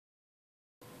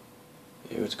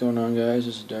Hey, what's going on, guys?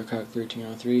 This is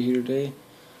Darkhawk1303 here today,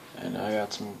 and I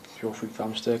got some Control Freak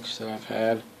thumbsticks that I've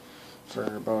had for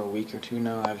about a week or two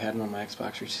now. I've had them on my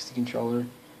Xbox 360 controller.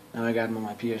 Now I got them on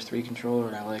my PS3 controller,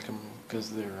 and I like them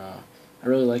because I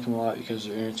really like them a lot because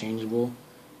they're interchangeable.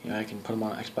 You know, I can put them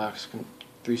on an Xbox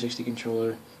 360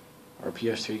 controller or a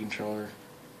PS3 controller,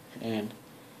 and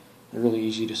they're really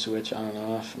easy to switch on and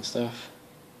off and stuff.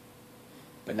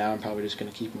 But now I'm probably just going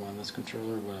to keep them on this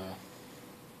controller, but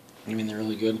I mean, they're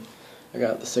really good. I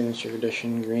got the Signature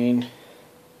Edition green.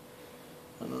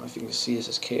 I don't know if you can see, it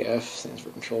says KF, stands for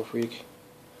Control Freak.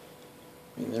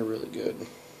 I mean, they're really good.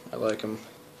 I like them.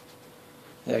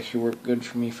 They actually work good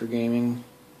for me for gaming.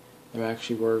 They're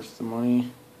actually worth the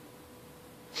money.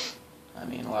 I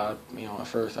mean, at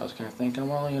first I was kind of thinking,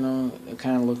 well, it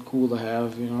kind of looked cool to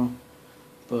have,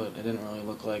 but it didn't really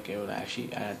look like it would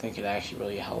actually, I didn't think it actually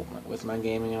really helped with my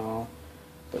gaming at all.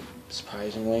 But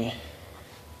surprisingly,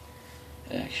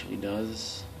 it actually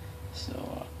does.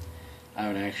 So I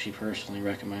would actually personally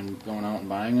recommend going out and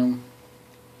buying them.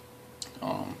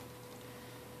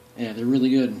 Yeah, they're really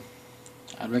good.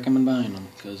 I'd recommend buying them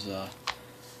because they're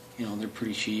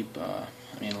pretty cheap. I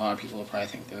mean, a lot of people will probably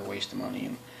think they're a waste of money,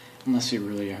 and unless you're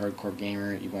really a hardcore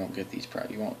gamer, you won't get these.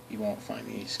 You won't find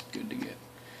these good to get,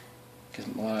 because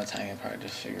a lot of the time you probably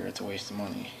just figure it's a waste of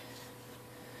money.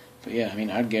 But yeah, I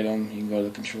mean, I'd get them. You can go to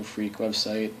the Control Freak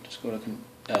website.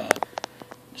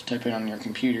 Just type in on your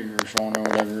computer or phone or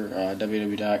whatever,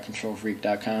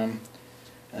 www.controlfreak.com, and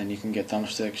then you can get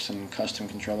thumbsticks and custom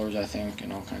controllers, I think,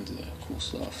 and all kinds of cool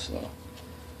stuff. So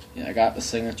yeah, I got the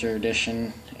Signature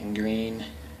Edition in green.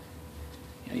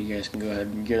 You guys can go ahead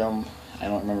and get them. I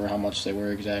don't remember how much they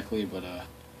were exactly, but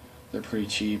they're pretty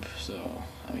cheap. So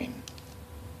I mean,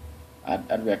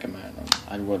 I'd recommend them.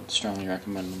 I would strongly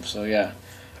recommend them. So yeah,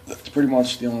 that's pretty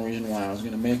much the only reason why I was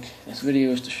gonna make this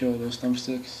video, is to show those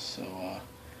thumbsticks. So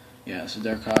yeah, this is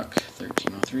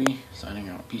Darkhawk1303 signing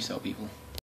out. Peace out, people.